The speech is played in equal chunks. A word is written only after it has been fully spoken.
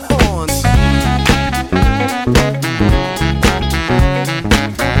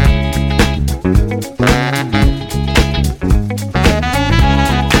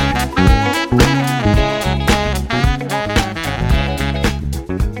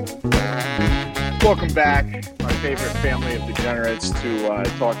Welcome back, my favorite family of degenerates, to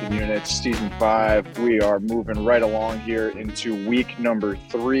Talking Units Season 5. We are moving right along here into week number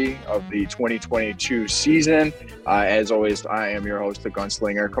 3 of the 2022 season. As always, I am your host, The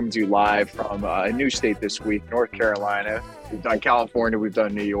Gunslinger, coming to you live from a new state this week, North Carolina. We've done California, we've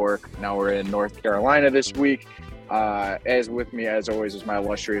done New York. Now we're in North Carolina this week. As with me, as always, is my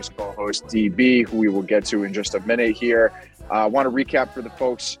illustrious co-host, DB, who we will get to in just a minute here. I want to recap for the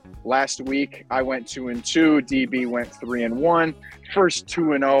folks. Last week, I went 2-2. DB went 3-1. First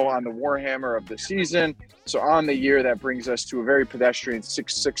 2-0 on the Warhammer of the season. So on the year, that brings us to a very pedestrian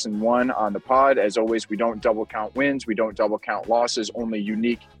 6-1 on the pod. As always, we don't double count wins. We don't double count losses, only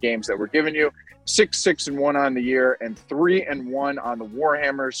unique games that we're giving you. 6-1 on the year and 3-1 on the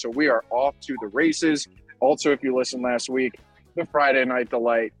Warhammer. So we are off to the races. Also, if you listened last week, the Friday Night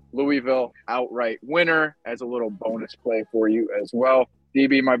Delight, Louisville outright winner as a little bonus play for you as well.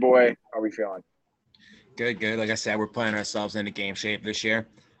 DB, my boy, how are we feeling? Good. Like I said, we're playing ourselves into game shape this year.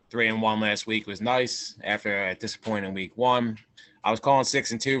 3-1 last week was nice after a disappointing week 1. I was calling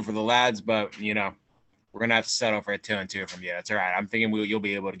 6-2 for the lads, but, we're going to have to settle for a 2-2 from you. That's all right. I'm thinking you'll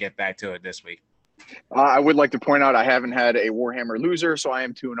be able to get back to it this week. I would like to point out I haven't had a Warhammer loser, so I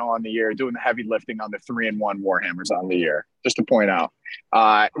am 2-0 on the year, doing the heavy lifting on the 3-1 Warhammers on the year, just to point out.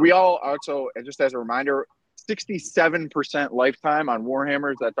 We all also, just as a reminder, 67% lifetime on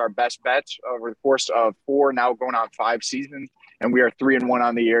Warhammers. That's our best bet over the course of 4, now going on 5 seasons. And we are 3-1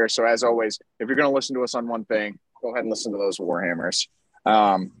 on the year. So as always, if you're going to listen to us on one thing, go ahead and listen to those Warhammers.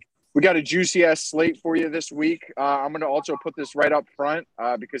 We got a juicy ass slate for you this week. I'm going to also put this right up front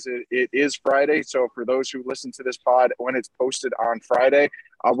because it is Friday. So for those who listen to this pod when it's posted on Friday,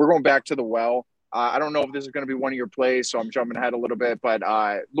 we're going back to the well. I don't know if this is going to be one of your plays, so I'm jumping ahead a little bit, but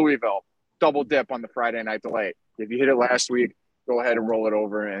Louisville, double dip on the Friday Night Delight. If you hit it last week, go ahead and roll it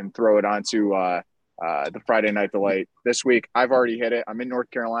over and throw it onto the Friday Night Delight this week. I've already hit it. I'm in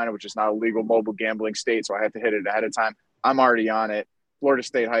North Carolina, which is not a legal mobile gambling state, so I have to hit it ahead of time. I'm already on it. Florida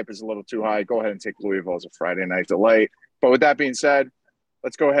State hype is a little too high. Go ahead and take Louisville as a Friday Night Delight. But with that being said,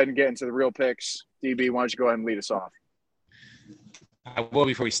 let's go ahead and get into the real picks. DB, why don't you go ahead and lead us off? I will,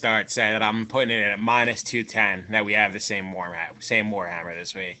 before we start, say that I'm putting it at -210 that we have the same Warhammer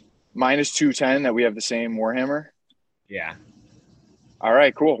this week. -210 that we have the same Warhammer? Yeah. All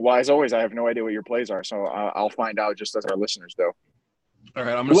right, cool. Well, as always, I have no idea what your plays are, so I'll find out just as our listeners do. All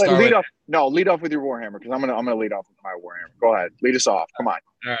right, I'm going to start lead off with your Warhammer, because I'm gonna lead off with my Warhammer. Go ahead, lead us off. Come on.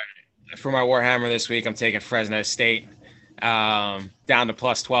 All right. For my Warhammer this week, I'm taking Fresno State down to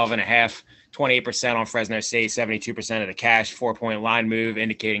 +12.5. 28% on Fresno State, 72% of the cash, 4-point line move,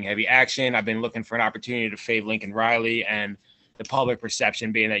 indicating heavy action. I've been looking for an opportunity to fade Lincoln Riley, and the public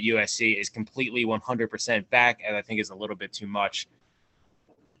perception being that USC is completely 100% back, and I think is a little bit too much.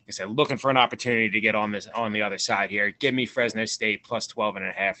 Like I said, looking for an opportunity to get on the other side here. Give me Fresno State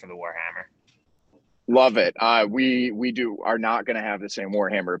 +12.5 for the Warhammer. Love it. We are not going to have the same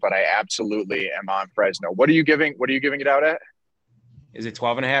Warhammer, but I absolutely am on Fresno. What are you giving it out at? Is it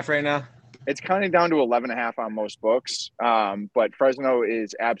 12.5 right now? It's kind of down to 11.5 on most books, but Fresno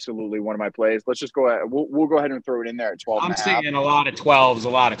is absolutely one of my plays. Let's just go ahead. We'll go ahead and throw it in there at 12.5. I'm seeing a lot of 12s, a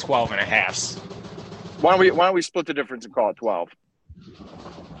lot of 12.5s. Why don't we split the difference and call it 12?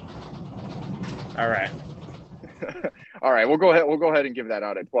 All right. All right, we'll go ahead and give that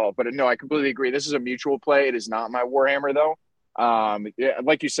out at 12. But no, I completely agree. This is a mutual play. It is not my Warhammer though. Yeah,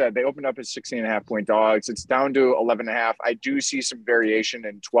 like you said, they opened up as 16.5 point dogs. It's down to 11.5. I do see some variation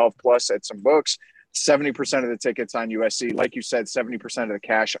in 12 plus at some books. 70% of the tickets on USC. Like you said, 70% of the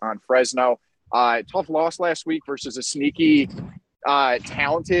cash on Fresno. Tough loss last week versus a sneaky,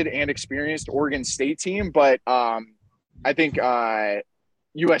 talented and experienced Oregon State team. But I think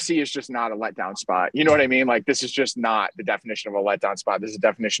USC is just not a letdown spot. You know what I mean? Like, this is just not the definition of a letdown spot. This is the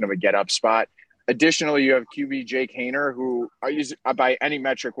definition of a get up spot. Additionally, you have QB Jake Haener, who is by any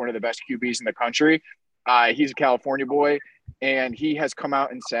metric one of the best QBs in the country. He's a California boy, and he has come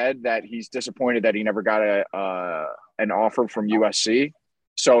out and said that he's disappointed that he never got an offer from USC.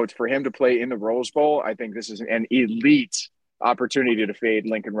 So for him to play in the Rose Bowl, I think this is an elite opportunity to fade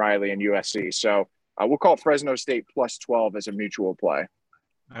Lincoln Riley and USC. So we'll call Fresno State +12 as a mutual play.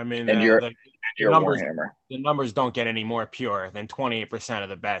 I mean, and the numbers, Warhammer. The numbers don't get any more pure than 28% of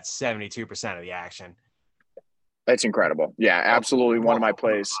the bets, 72% of the action. That's incredible. Yeah, absolutely one of my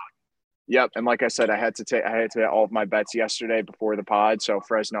plays. Yep, and like I said, I had to hit all of my bets yesterday before the pod. So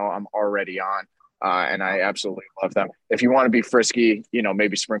Fresno, I'm already on, and I absolutely love them. If you want to be frisky,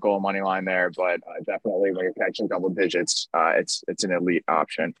 maybe sprinkle a money line there, but definitely when you're catching double digits, it's an elite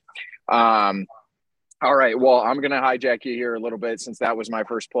option. All right, well, I'm going to hijack you here a little bit since that was my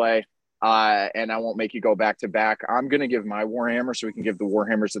first play. and I won't make you go back to back. I'm going to give my Warhammer so we can give the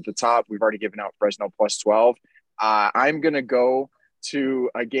Warhammers at the top. We've already given out Fresno plus 12. I'm going to go to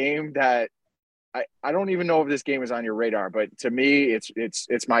a game that I don't even know if this game is on your radar, but to me,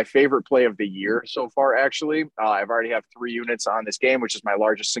 it's my favorite play of the year so far. Actually, I've already have 3 units on this game, which is my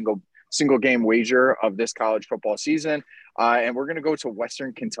largest single game wager of this college football season. And we're going to go to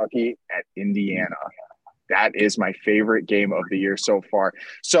Western Kentucky at Indiana. That is my favorite game of the year so far.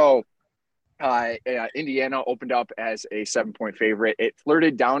 So Indiana opened up as a 7-point favorite. It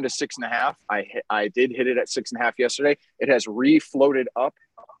flirted down to 6.5. I did hit it at 6.5 yesterday. It has refloated up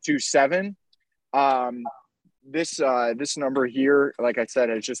to 7. This number here, like I said,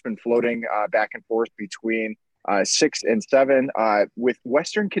 has just been floating back and forth between 6 and 7, with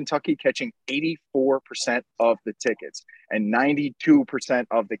Western Kentucky catching 84% of the tickets and 92%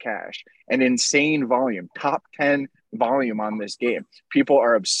 of the cash. An insane volume, top 10 volume on this game. People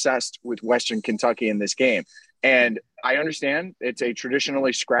are obsessed with Western Kentucky in this game. And I understand it's a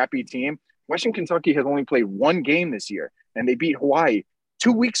traditionally scrappy team. Western Kentucky has only played 1 game this year, and they beat Hawaii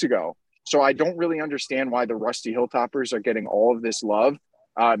 2 weeks ago. So I don't really understand why the Rusty Hilltoppers are getting all of this love.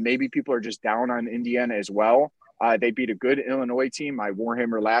 Maybe people are just down on Indiana as well. They beat a good Illinois team, my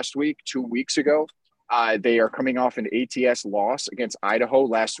Warhammer last week, 2 weeks ago. They are coming off an ATS loss against Idaho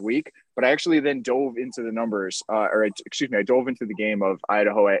last week. But I actually then dove into the numbers, I dove into the game of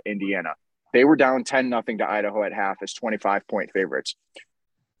Idaho at Indiana. They were down 10-0 to Idaho at half as 25-point favorites.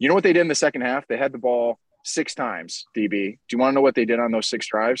 You know what they did in the second half? They had the ball 6 times, DB. Do you want to know what they did on those 6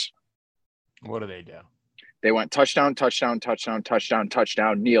 drives? What do they do? They went touchdown, touchdown, touchdown, touchdown,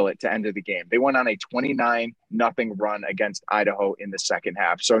 touchdown, kneel it to end of the game. They went on a 29-0 run against Idaho in the second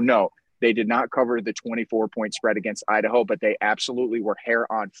half. So, no, they did not cover the 24-point spread against Idaho, but they absolutely were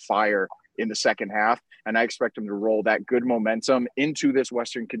hair on fire in the second half. And I expect them to roll that good momentum into this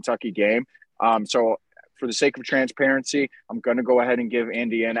Western Kentucky game. So, for the sake of transparency, I'm going to go ahead and give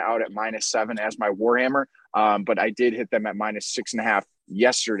Indiana out at -7 as my Warhammer. But I did hit them at -6.5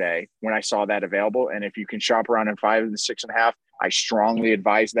 yesterday when I saw that available. And if you can shop around in 5 and 6.5, I strongly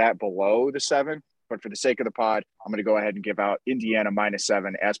advise that below the 7. But for the sake of the pod, I'm going to go ahead and give out Indiana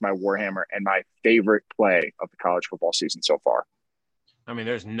 -7 as my Warhammer and my favorite play of the college football season so far. I mean,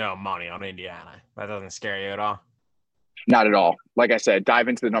 there's no money on Indiana. That doesn't scare you at all? Not at all. Like I said, dive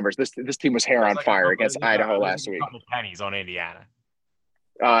into the numbers. This team was hair on fire against Idaho last week. Pennies on Indiana.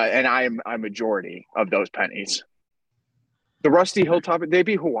 And I'm a majority of those pennies. The Rusty Hilltop, they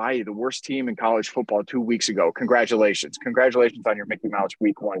beat Hawaii, the worst team in college football 2 weeks ago. Congratulations. Congratulations on your Mickey Mouse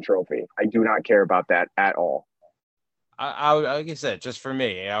Week 1 trophy. I do not care about that at all. I like I said, just for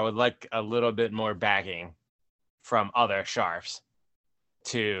me, I would like a little bit more backing from other sharps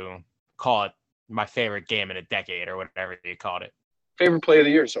to call it my favorite game in a decade or whatever you called it. Favorite play of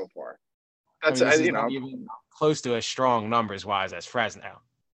the year so far. That's not even close to as strong numbers wise as Fresno.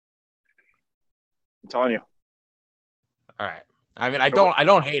 I'm telling you. All right. I mean, I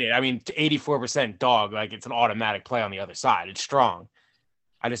don't hate it. I mean, 84% dog, like it's an automatic play on the other side. It's strong.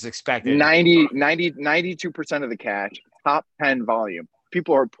 I just expected 92% of the cash, top 10 volume.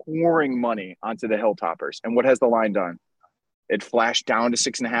 People are pouring money onto the Hilltoppers. And what has the line done? It flashed down to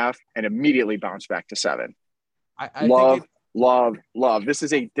 6.5 and immediately bounced back to 7. Love. This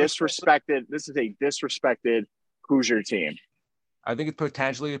is a disrespected Hoosier team. I think it's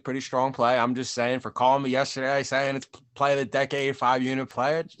potentially a pretty strong play. I'm just saying, for calling me yesterday, saying it's play of the decade, 5-unit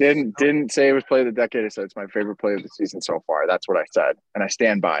play. Didn't say it was play of the decade. I said it's my favorite play of the season so far. That's what I said, and I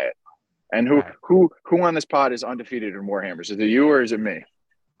stand by it. And who on this pod is undefeated in Warhammers? Is it you or is it me?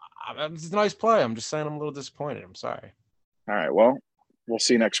 It's a nice play. I'm just saying I'm a little disappointed. I'm sorry. All right. Well, we'll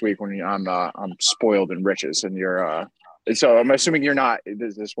see next week when I'm spoiled in riches and you're. So I'm assuming you're not.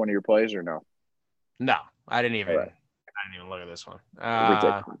 Is this one of your plays or no? No, I didn't even. Right. I didn't even look at this one.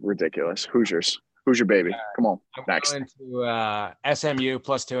 Ridiculous. Hoosiers. Hoosier baby. Come on. I'm next. Going to SMU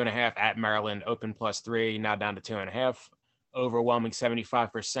plus 2.5 at Maryland. Open +3. Now down to 2.5. Overwhelming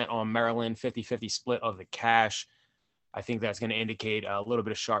 75% on Maryland. 50-50 split of the cash. I think that's going to indicate a little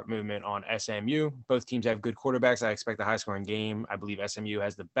bit of sharp movement on SMU. Both teams have good quarterbacks. I expect a high-scoring game. I believe SMU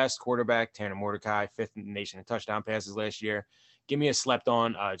has the best quarterback, Tanner Mordecai, 5th in the nation in touchdown passes last year. Give me a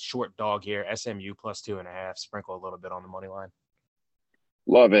slept-on short dog here, SMU plus 2.5. Sprinkle a little bit on the money line.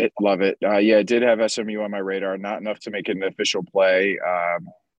 Love it. Yeah, I did have SMU on my radar. Not enough to make it an official play,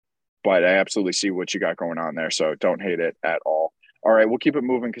 but I absolutely see what you got going on there, so don't hate it at all. All right, we'll keep it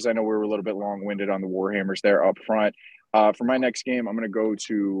moving because I know we were a little bit long-winded on the Warhammers there up front. For my next game, I'm going to go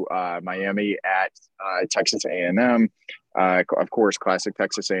to Miami at Texas A&M. Of course, classic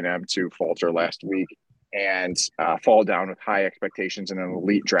Texas A&M to falter last week. and fall down with high expectations in an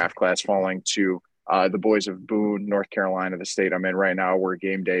elite draft class, falling to the boys of Boone, North Carolina, the state I'm in right now, where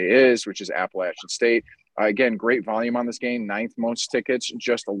game day is, which is Appalachian State. Again, great volume on this game, ninth most tickets,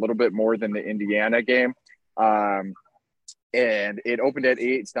 just a little bit more than the Indiana game. And it opened at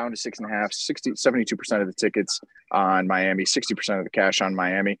 8. It's down to 6.5. 72% of the tickets on Miami, 60% of the cash on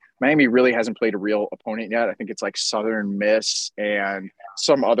Miami. Miami really hasn't played a real opponent yet. I think it's like Southern Miss and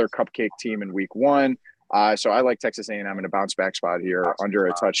some other cupcake team in week 1. So I like Texas A&M in a bounce back spot here under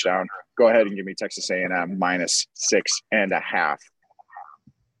a touchdown. Go ahead and give me Texas A&M minus 6.5.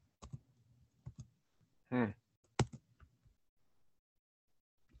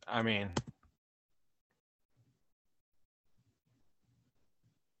 I mean,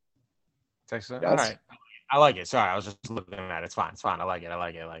 Texas. Yes. All right. I like it. Sorry, I was just looking at it. It's fine. It's fine. I like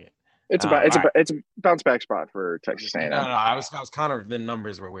it. It's a bounce back spot for Texas A&M. No, I was kind of, the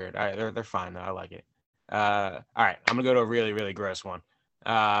numbers were weird. All right, they're fine though. I like it. All right, I'm gonna go to a really, really gross one.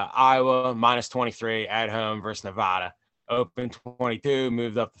 Iowa minus 23 at home versus Nevada. Open 22,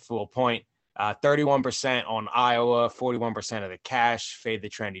 moved up the full point. 31% on Iowa, 41% of the cash. Fade the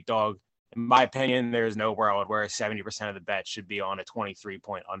trendy dog. In my opinion, there's no world where 70% of the bet should be on a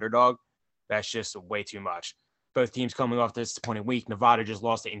 23-point underdog. That's just way too much. Both teams coming off this disappointing week. Nevada just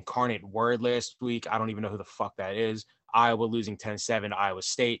lost to Incarnate Word last week. I don't even know who the fuck that is. Iowa losing 10-7 to Iowa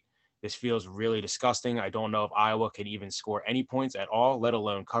State. This feels really disgusting. I don't know if Iowa can even score any points at all, let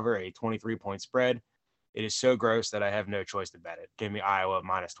alone cover a 23-point spread. It is so gross that I have no choice to bet it. Give me Iowa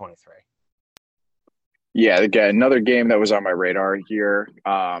minus 23. Yeah, again, another game that was on my radar here.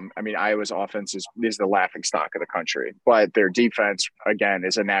 I mean, Iowa's offense is the laughing stock of the country, but their defense, again,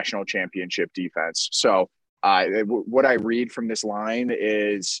 is a national championship defense. So what I read from this line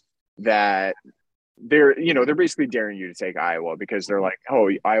is that they're basically daring you to take Iowa because they're like, oh,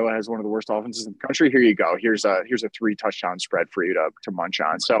 Iowa has one of the worst offenses in the country. Here you go. Here's a 3-touchdown spread for you to munch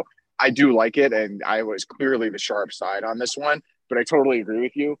on. So I do like it, and Iowa is clearly the sharp side on this one. But I totally agree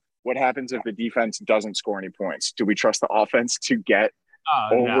with you. What happens if the defense doesn't score any points? Do we trust the offense to get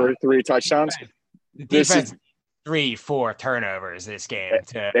over 3 touchdowns? The defense 3-4 turnovers this game.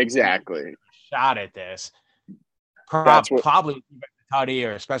 Exactly. Shot at this. Probably Tutty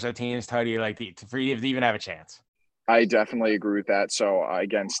or special teams Tutty for you to even have a chance. I definitely agree with that. So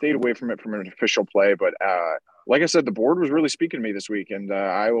again, stayed away from it from an official play, but like I said, the board was really speaking to me this week, and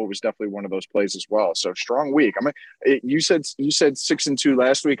Iowa was definitely one of those plays as well. So strong week. You said 6-2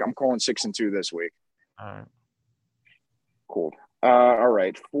 last week. I'm calling 6-2 this week. All right. Cool. All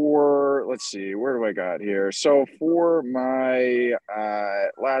right. Let's see, where do I got here? So for my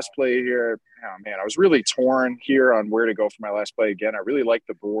last play here, oh man, I was really torn here on where to go for my last play. Again, I really like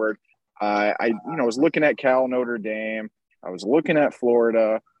the board. I was looking at Cal, Notre Dame. I was looking at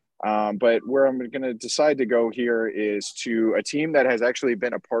Florida. But where I'm going to decide to go here is to a team that has actually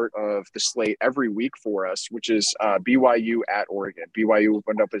been a part of the slate every week for us, which is BYU at Oregon. BYU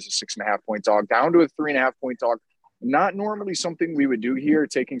opened up as a 6.5-point dog, down to a 3.5-point dog. Not normally something we would do here,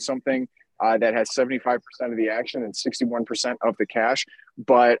 taking something that has 75% of the action and 61% of the cash.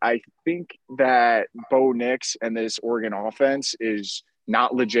 But I think that Bo Nix and this Oregon offense is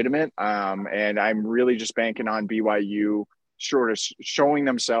not legitimate. And I'm really just banking on BYU sort of showing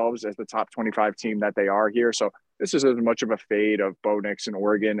themselves as the top 25 team that they are here. So this is as much of a fade of Bo Nix in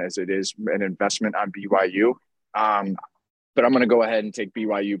Oregon as it is an investment on BYU. But I'm going to go ahead and take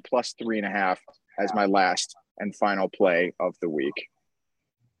BYU plus 3.5 as my last and final play of the week.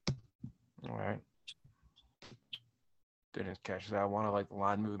 All right. Didn't catch that one. I like the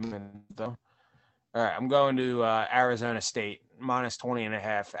line movement though. All right, I'm going to Arizona State minus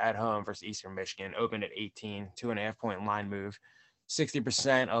 20.5 at home versus Eastern Michigan. Opened at 18, 2.5-point line move.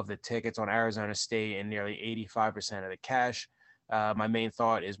 60% of the tickets on Arizona State and nearly 85% of the cash. My main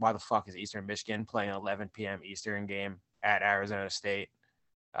thought is, why the fuck is Eastern Michigan playing an 11 p.m. Eastern game at Arizona State?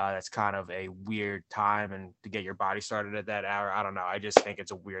 That's kind of a weird time, and to get your body started at that hour, I don't know. I just think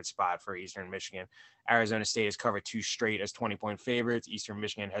it's a weird spot for Eastern Michigan. Arizona State has covered 2 straight as 20-point favorites. Eastern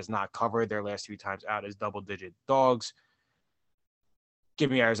Michigan has not covered their last 2 times out as double-digit dogs.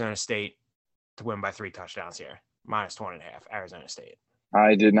 Give me Arizona State to win by 3 touchdowns here. Minus 20.5, Arizona State.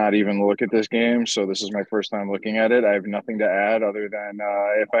 I did not even look at this game, so this is my first time looking at it. I have nothing to add other than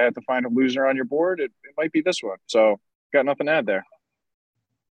if I had to find a loser on your board, it might be this one. So got nothing to add there.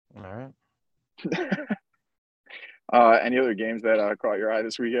 All right. Any other games that caught your eye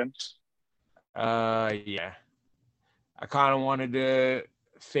this weekend? Yeah. I kind of wanted to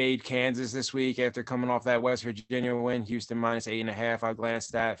fade Kansas this week after coming off that West Virginia win. Houston minus 8.5. I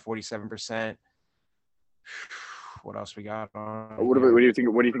glanced at 47%. What else we got on? What do you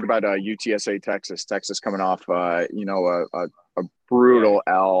think? What do you think about UTSA Texas? Texas coming off, a brutal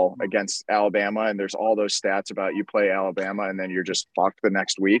L against Alabama, and there's all those stats about you play Alabama and then you're just fucked the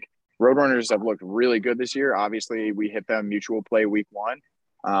next week. Roadrunners have looked really good this year. Obviously, we hit them mutual play week 1.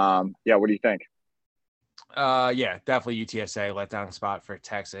 Yeah, what do you think? Yeah, definitely UTSA letdown spot for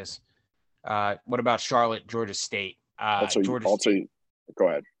Texas. What about Charlotte, Georgia State? Go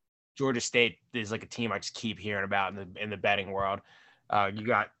ahead. Georgia State is like a team I just keep hearing about in the betting world. You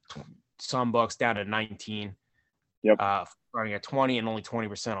got some books down to 19. Yep. Running at 20 and only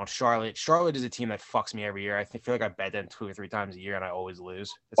 20% on Charlotte. Charlotte is a team that fucks me every year. I feel like I bet them 2 or 3 times a year and I always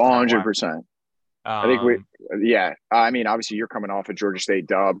lose. 100%. I think I mean, obviously you're coming off a Georgia State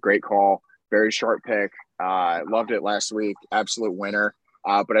dub. Great call. Very sharp pick. Loved it last week. Absolute winner.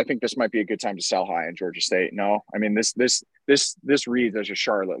 But I think this might be a good time to sell high in Georgia State. No, I mean, this reads as a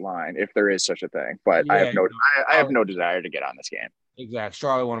Charlotte line if there is such a thing. But yeah, I have no desire to get on this game. Exactly.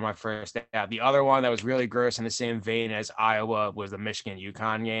 Charlotte, one of my first. Yeah. The other one that was really gross in the same vein as Iowa was the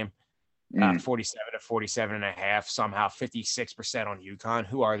Michigan-UConn game. 47 to 47.5. Somehow 56% on UConn.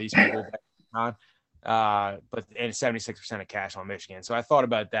 Who are these people? UConn? But 76% of cash on Michigan. So I thought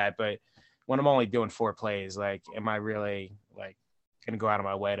about that. But when I'm only doing 4 plays, like, am I really like going to go out of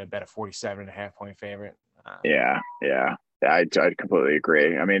my way to bet a 47.5 point favorite? Yeah. I completely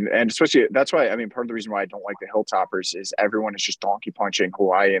agree. I mean, and especially that's why, I mean, part of the reason why I don't like the Hilltoppers is everyone is just donkey punching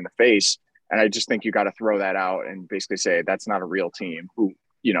Hawaii in the face. And I just think you got to throw that out and basically say that's not a real team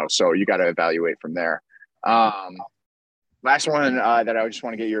so you got to evaluate from there. Last one that I just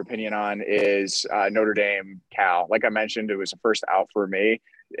want to get your opinion on is Notre Dame Cal. Like I mentioned, it was a first out for me.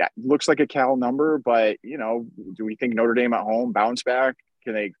 It looks like a Cal number, but do we think Notre Dame at home bounce back?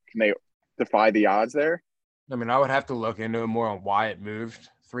 Can they defy the odds there? I mean, I would have to look into it more on why it moved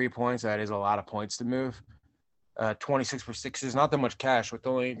 3 points. That is a lot of points to move. 26 for 6 is not that much cash with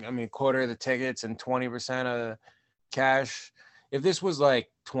only, quarter of the tickets and 20% of cash. If this was like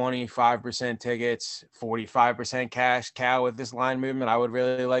 25% tickets, 45% cash, Cal with this line movement, I would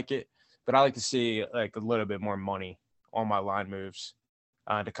really like it. But I like to see like a little bit more money on my line moves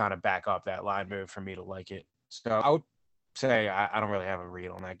to kind of back up that line move for me to like it. So I would say I don't really have a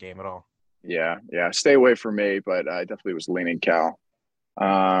read on that game at all. Yeah. Stay away from me, but I definitely was leaning Cal.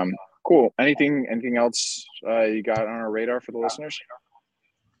 Cool. Anything else you got on our radar for the listeners?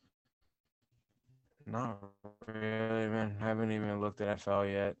 Not really, man. Haven't even looked at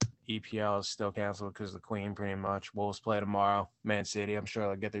NFL yet. EPL is still canceled because of the Queen, pretty much. Wolves play tomorrow. Man City, I'm sure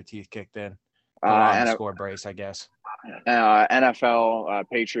they'll get their teeth kicked in. Score brace, I guess. NFL,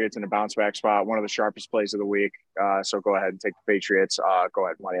 Patriots in a bounce back spot. One of the sharpest plays of the week. So go ahead and take the Patriots. Go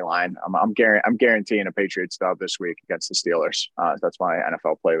ahead, money line. I'm guaranteeing a Patriots dub this week against the Steelers. That's my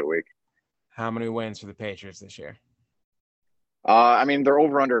NFL play of the week. How many wins for the Patriots this year? Their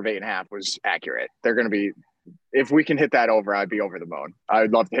over-under of 8.5 was accurate. They're going to be – if we can hit that over, I'd be over the moon.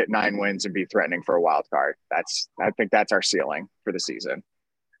 I'd love to hit 9 wins and be threatening for a wild card. I think that's our ceiling for the season.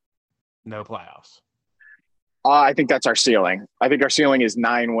 No playoffs. I think that's our ceiling. I think our ceiling is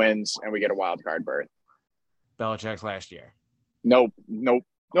 9 wins and we get a wild card berth. Belichick's last year. Nope.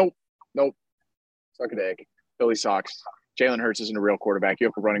 Suck a dick. Philly sucks. Jalen Hurts isn't a real quarterback. You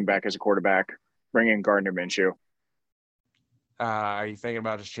have a running back as a quarterback. Bring in Gardner Minshew. Are you thinking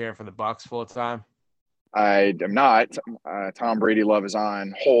about just cheering for the Bucs full time? I am not. Tom Brady love is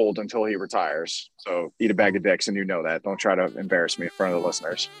on hold until he retires. So eat a bag of dicks, and you know that. Don't try to embarrass me in front of the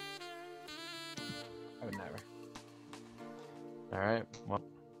listeners. I would never. All right. Well,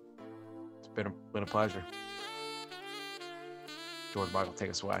 it's been a pleasure. George Michael, take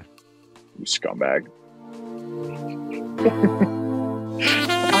us away. You scumbag.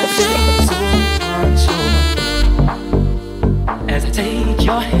 As I take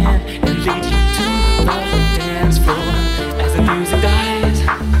your hand and lead you to the dance floor, as the music dies,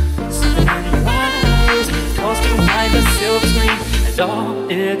 something in your eyes calls to mind the silver screen, and all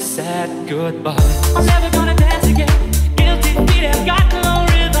it's said goodbye. I'm never gonna dance again.